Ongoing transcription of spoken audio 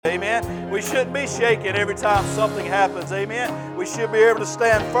Amen. We shouldn't be shaken every time something happens. Amen. We should be able to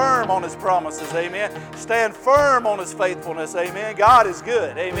stand firm on His promises. Amen. Stand firm on His faithfulness. Amen. God is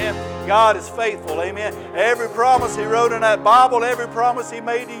good. Amen. God is faithful. Amen. Every promise He wrote in that Bible, every promise He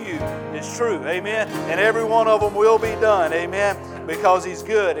made to you is true. Amen. And every one of them will be done. Amen. Because He's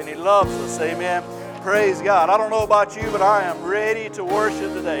good and He loves us. Amen. Praise God. I don't know about you, but I am ready to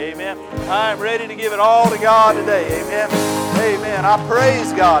worship today. Amen. I am ready to give it all to God today. Amen. Amen. I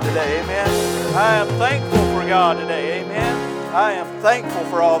praise God today. Amen. I am thankful for God today. Amen. I am thankful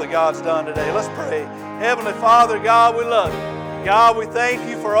for all that God's done today. Let's pray. Heavenly Father, God, we love you. God, we thank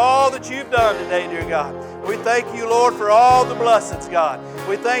you for all that you've done today, dear God. We thank you, Lord, for all the blessings, God.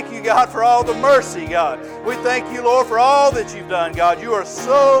 We thank you, God, for all the mercy, God. We thank you, Lord, for all that you've done, God. You are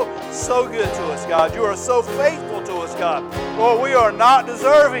so good to us, God. You are so faithful to us, God. Lord, we are not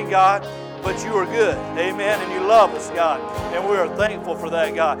deserving, God, but you are good. Amen. And you love us, God. And we are thankful for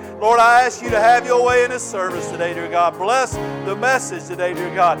that, God. Lord, I ask you to have your way in this service today, dear God. Bless the message today,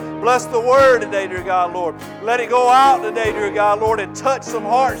 dear God. Bless the word today, dear God, Lord. Let it go out today, dear God, Lord, and touch some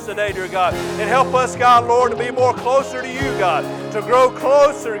hearts today, dear God. And help us, God, Lord, to be more closer to you, God. To grow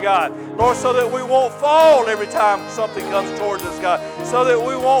closer, God. Lord, so that we won't fall every time something comes towards us, God. So that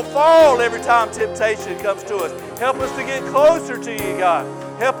we won't fall every time temptation comes to us. Help us to get closer to you, God.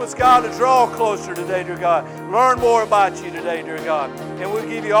 Help us, God, to draw closer today, dear God. Learn more about you today, dear God. And we'll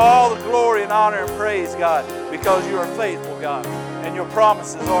give you all the glory and honor and praise, God, because you are faithful, God. And your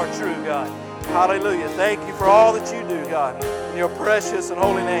promises are true, God. Hallelujah. Thank you for all that you do, God. In your precious and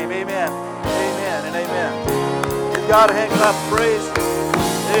holy name. Amen. Amen and amen. Give God a hand clap of praise.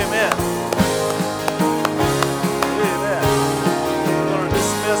 Amen. Amen. We're going to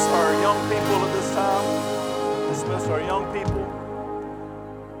dismiss our young people at this time. Dismiss our young people.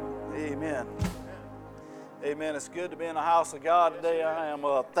 Amen. Amen. It's good to be in the house of God today. I am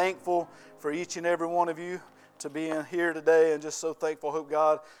thankful for each and every one of you to be in here today, and just so thankful. Hope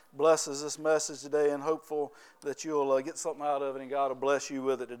God blesses this message today, and hopeful that you'll get something out of it, and God will bless you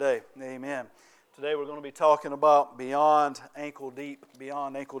with it today. Amen. Today we're going to be talking about beyond ankle deep.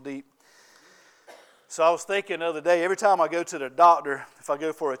 Beyond ankle deep. So I was thinking the other day, every time I go to the doctor, if I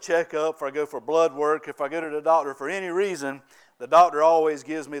go for a checkup, if I go for blood work, if I go to the doctor for any reason, the doctor always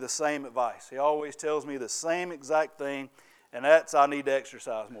gives me the same advice. He always tells me the same exact thing, and that's I need to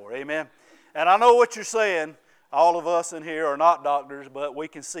exercise more. Amen? And I know what you're saying. All of us in here are not doctors, but we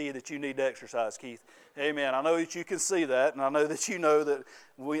can see that you need to exercise, Keith. Amen. I know that you can see that, and I know that you know that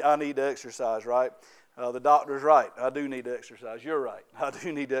I need to exercise, right? The doctor's right. I do need to exercise. You're right. I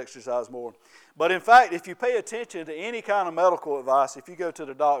do need to exercise more. But in fact, if you pay attention to any kind of medical advice, if you go to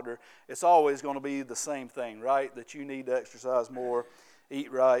the doctor, it's always going to be the same thing, right? That you need to exercise more,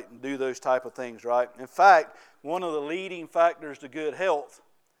 eat right, and do those type of things, right? In fact, one of the leading factors to good health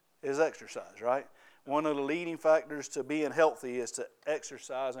is exercise, right? One of the leading factors to being healthy is to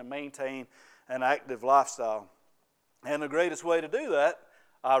exercise and maintain an active lifestyle. And the greatest way to do that,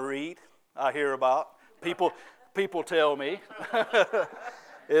 I read, I hear about, people tell me,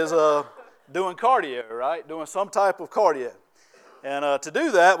 is doing cardio, right? Doing some type of cardio. And to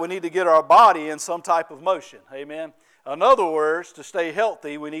do that, we need to get our body in some type of motion. Amen. In other words, to stay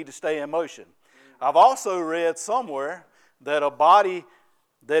healthy, we need to stay in motion. I've also read somewhere that a body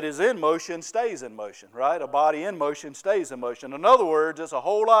that is in motion stays in motion, right? A body in motion stays in motion. In other words, it's a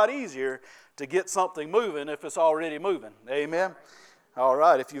whole lot easier to get something moving if it's already moving. Amen. All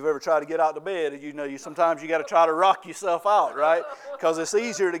right, if you've ever tried to get out of bed, you know sometimes you got to try to rock yourself out, right? Because it's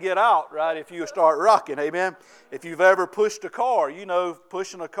easier to get out, right, if you start rocking, amen? If you've ever pushed a car, you know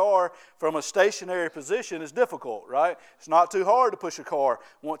pushing a car from a stationary position is difficult, right? It's not too hard to push a car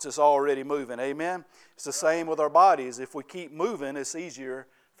once it's already moving, amen? It's the same with our bodies. If we keep moving, it's easier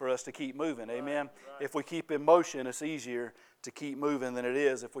for us to keep moving, amen? Right. If we keep in motion, it's easier to keep moving than it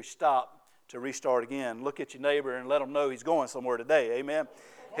is if we stop to restart again. Look at your neighbor and let him know he's going somewhere today. Amen.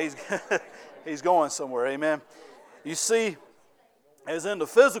 He's going somewhere. Amen. You see, as in the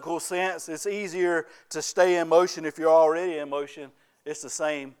physical sense, it's easier to stay in motion if you're already in motion. It's the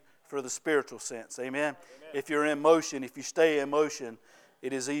same for the spiritual sense. Amen. If you're in motion, if you stay in motion,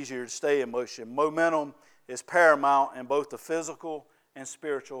 it is easier to stay in motion. Momentum is paramount in both the physical and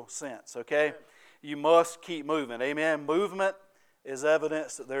spiritual sense. Okay? You must keep moving. Amen. Movement is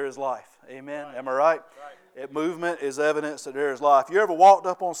evidence that there is life. Amen. Right. Am I right? Movement is evidence that there is life. You ever walked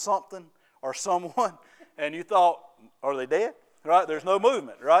up on something or someone and you thought, are they dead? Right? There's no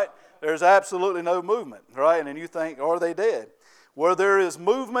movement, right? There's absolutely no movement, right? And then you think, are they dead? Where there is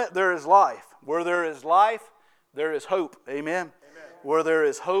movement, there is life. Where there is life, there is hope. Amen. Amen. Where there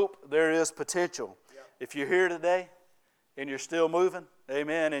is hope, there is potential. Yep. If you're here today and you're still moving,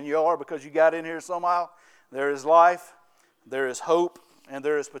 Amen. And you are because you got in here somehow. There is life, there is hope, and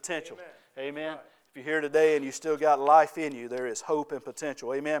there is potential. Amen. If you're here today and you still got life in you, there is hope and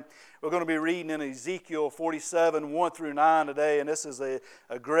potential. Amen. We're going to be reading in Ezekiel 47, 1 through 9 today, and this is a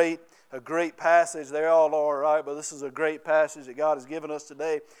great passage. They all are, right? But this is a great passage that God has given us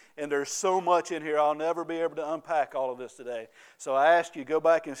today, and there's so much in here. I'll never be able to unpack all of this today. So I ask you, go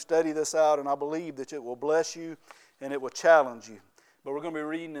back and study this out, and I believe that it will bless you and it will challenge you. But we're going to be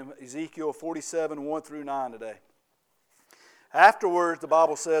reading in Ezekiel 47, 1 through 9 today. Afterwards, the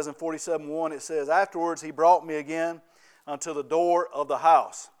Bible says in 47:1, it says, "Afterwards he brought me again unto the door of the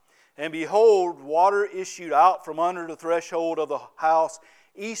house. And behold, water issued out from under the threshold of the house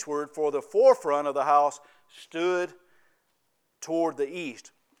eastward, for the forefront of the house stood toward the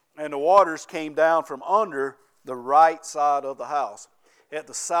east. And the waters came down from under the right side of the house, at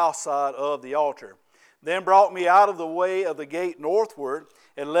the south side of the altar. Then brought me out of the way of the gate northward,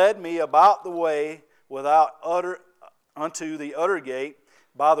 and led me about the way unto the utter gate,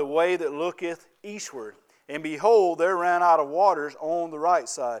 by the way that looketh eastward. And behold, there ran out of waters on the right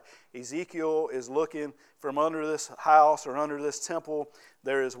side." Ezekiel is looking from under this house or under this temple.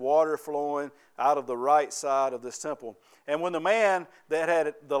 There is water flowing out of the right side of this temple. "And when the man that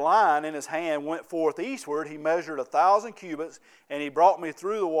had the line in his hand went forth eastward, he measured 1,000 cubits, and he brought me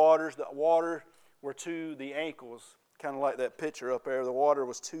through the waters. The water were to the ankles." Kind of like that picture up there. The water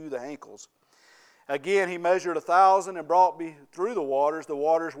was to the ankles. "Again, he measured 1,000 and brought me through the waters. The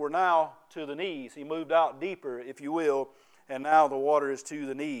waters were now to the knees." He moved out deeper, if you will, and now the water is to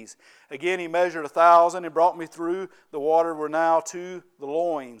the knees. "Again, he measured 1,000 and brought me through. The water were now to the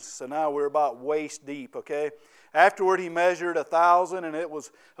loins." So now we're about waist deep, okay? "Afterward, he measured 1,000, and it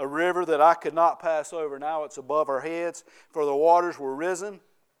was a river that I could not pass over." Now it's above our heads, for the waters were risen,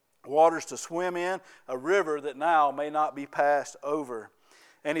 waters to swim in, a river that now may not be passed over.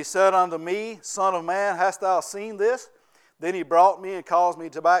 "And he said unto me, Son of man, hast thou seen this? Then he brought me and caused me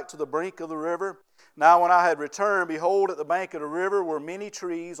back to the brink of the river. Now when I had returned, behold, at the bank of the river were many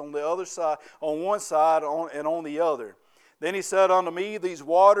trees on the other side, on one side and on the other. Then he said unto me, These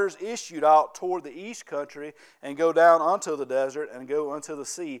waters issued out toward the east country, and go down unto the desert, and go unto the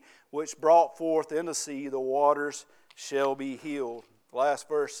sea, which brought forth in the sea the waters shall be healed." The last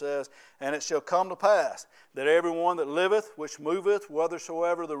verse says, "And it shall come to pass, that everyone that liveth, which moveth,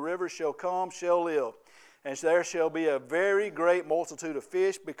 whithersoever the river shall come, shall live. And there shall be a very great multitude of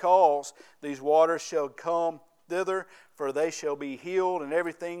fish, because these waters shall come thither, for they shall be healed, and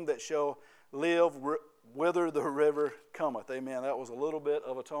everything that shall live whither the river cometh." Amen. That was a little bit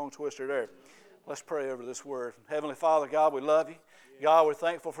of a tongue twister there. Let's pray over this word. Heavenly Father, God, we love you. God, we're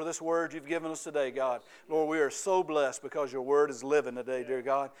thankful for this word you've given us today, God. Lord, we are so blessed because your word is living today, dear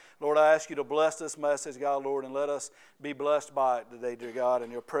God. Lord, I ask you to bless this message, God, Lord, and let us be blessed by it today, dear God, in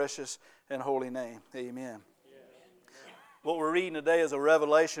your precious and holy name. Amen. What we're reading today is a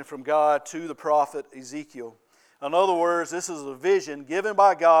revelation from God to the prophet Ezekiel. In other words, this is a vision given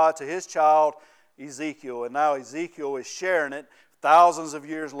by God to his child Ezekiel, and now Ezekiel is sharing it thousands of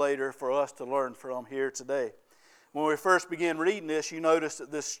years later for us to learn from here today. When we first begin reading this, you notice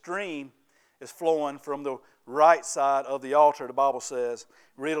that this stream is flowing from the right side of the altar, the Bible says.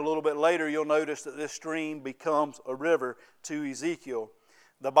 Read a little bit later, you'll notice that this stream becomes a river to Ezekiel.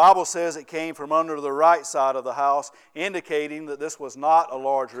 The Bible says it came from under the right side of the house, indicating that this was not a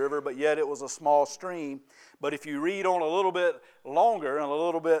large river, but yet it was a small stream. But if you read on a little bit longer and a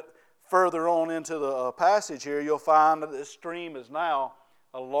little bit further on into the passage here, you'll find that this stream is now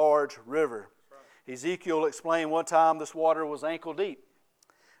a large river. Ezekiel explained one time this water was ankle deep.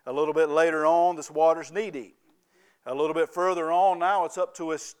 A little bit later on, this water's knee deep. A little bit further on, now it's up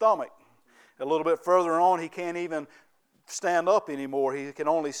to his stomach. A little bit further on, he can't even stand up anymore. He can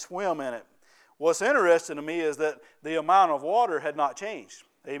only swim in it. What's interesting to me is that the amount of water had not changed.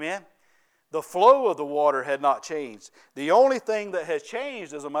 Amen? The flow of the water had not changed. The only thing that has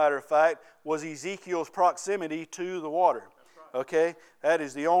changed, as a matter of fact, was Ezekiel's proximity to the water. Okay? That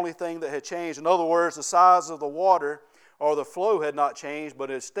is the only thing that had changed. In other words, the size of the water or the flow had not changed,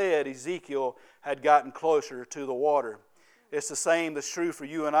 but instead Ezekiel had gotten closer to the water. It's the same that's true for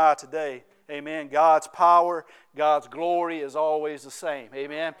you and I today. Amen. God's power, God's glory is always the same.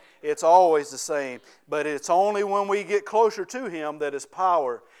 Amen. It's always the same. But it's only when we get closer to Him that His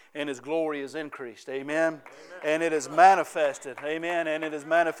power and His glory is increased. Amen. And it is manifested. Amen. And it is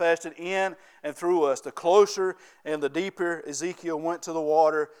manifested in and through us. The closer and the deeper Ezekiel went to the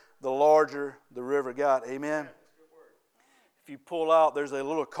water, the larger the river got. Amen. If you pull out, there's a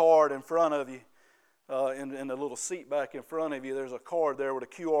little card in front of you. In the little seat back in front of you, there's a card there with a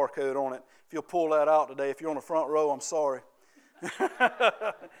QR code on it. If you'll pull that out today, if you're on the front row, I'm sorry.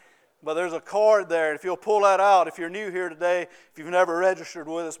 But there's a card there. If you'll pull that out, if you're new here today, if you've never registered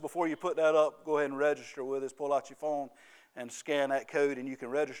with us, before you put that up, go ahead and register with us. Pull out your phone and scan that code and you can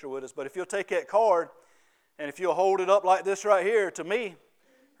register with us. But if you'll take that card and if you'll hold it up like this right here to me,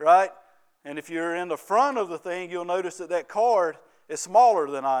 right? And if you're in the front of the thing, you'll notice that that card is smaller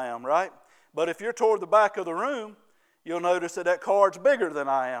than I am, right? But if you're toward the back of the room, you'll notice that that card's bigger than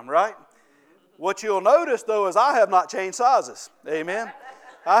I am, right? What you'll notice, though, is I have not changed sizes. Amen?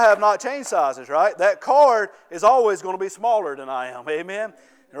 I have not changed sizes, right? That card is always going to be smaller than I am. Amen?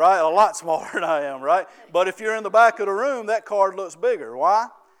 Right? A lot smaller than I am, right? But if you're in the back of the room, that card looks bigger. Why?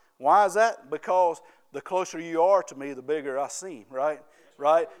 Why is that? Because the closer you are to me, the bigger I seem, right?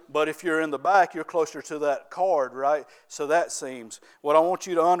 Right? But if you're in the back, you're closer to that card, right? So that seems. What I want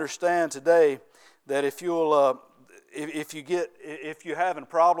you to understand today, that if you're having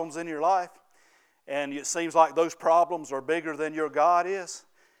problems in your life, and it seems like those problems are bigger than your God is,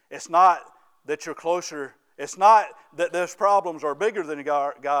 it's not that you're closer. It's not that those problems are bigger than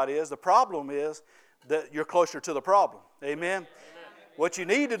God is. The problem is that you're closer to the problem. Amen? What you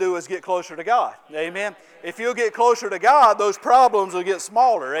need to do is get closer to God. Amen? If you'll get closer to God, those problems will get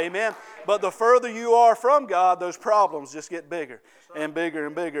smaller. Amen? But the further you are from God, those problems just get bigger and bigger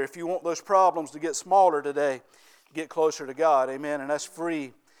and bigger. If you want those problems to get smaller today, get closer to God. Amen? And that's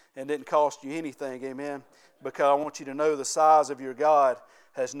free and didn't cost you anything. Amen? Because I want you to know the size of your God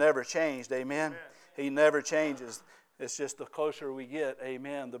has never changed. Amen? He never changes. It's just the closer we get,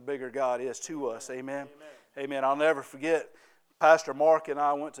 amen, the bigger God is to us. Amen? Amen. I'll never forget, Pastor Mark and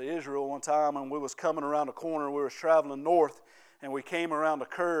I went to Israel one time, and we was coming around a corner. We were traveling north, and we came around a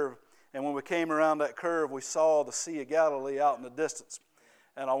curve. And when we came around that curve, we saw the Sea of Galilee out in the distance.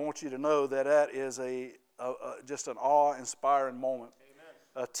 And I want you to know that that is just an awe-inspiring moment.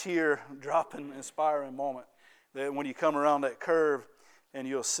 Amen. A tear-dropping, inspiring moment. That when you come around that curve, and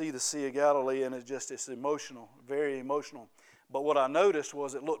you'll see the Sea of Galilee, and it's emotional, very emotional. But what I noticed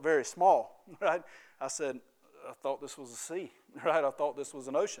was it looked very small, right? I said, I thought this was a sea, right? I thought this was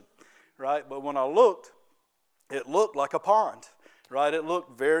an ocean, right? But when I looked, it looked like a pond, right? It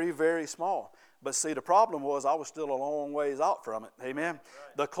looked very, very small. But see, the problem was I was still a long ways out from it, amen? Right.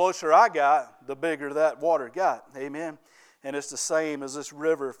 The closer I got, the bigger that water got, amen? And it's the same as this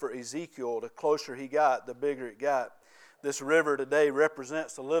river for Ezekiel. The closer he got, the bigger it got. This river today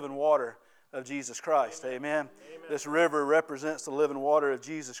represents the living water of Jesus Christ. Amen. Amen. This river represents the living water of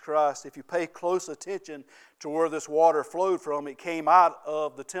Jesus Christ. If you pay close attention to where this water flowed from, it came out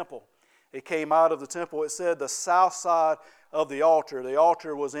of the temple. It came out of the temple. It said the south side of the altar. The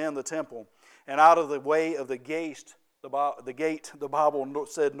altar was in the temple. And out of the way of the gate, the Bible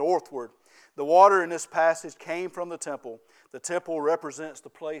said northward. The water in this passage came from the temple. The temple represents the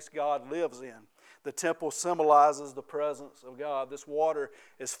place God lives in. The temple symbolizes the presence of God. This water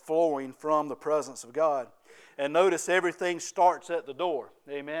is flowing from the presence of God. And notice everything starts at the door.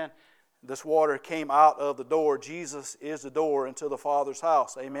 Amen. This water came out of the door. Jesus is the door into the Father's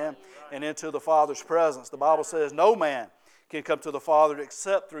house. Amen. And into the Father's presence. The Bible says no man can come to the Father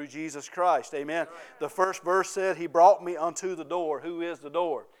except through Jesus Christ. Amen. The first verse said, He brought me unto the door. Who is the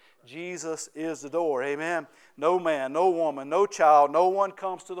door? Jesus is the door. Amen. No man, no woman, no child, no one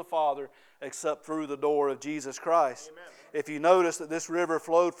comes to the Father except through the door of Jesus Christ. Amen. If you notice that this river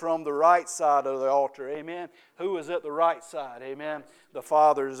flowed from the right side of the altar, amen. Who is at the right side? Amen. The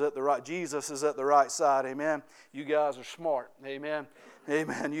Father is at the right. Jesus is at the right side. Amen. You guys are smart. Amen.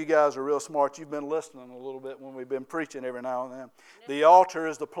 Amen. You guys are real smart. You've been listening a little bit when we've been preaching every now and then. The altar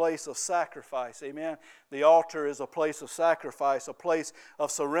is the place of sacrifice. Amen. The altar is a place of sacrifice, a place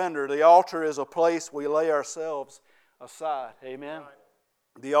of surrender. The altar is a place we lay ourselves aside. Amen.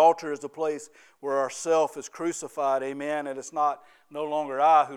 The altar is the place where our self is crucified. Amen. And it's no longer I who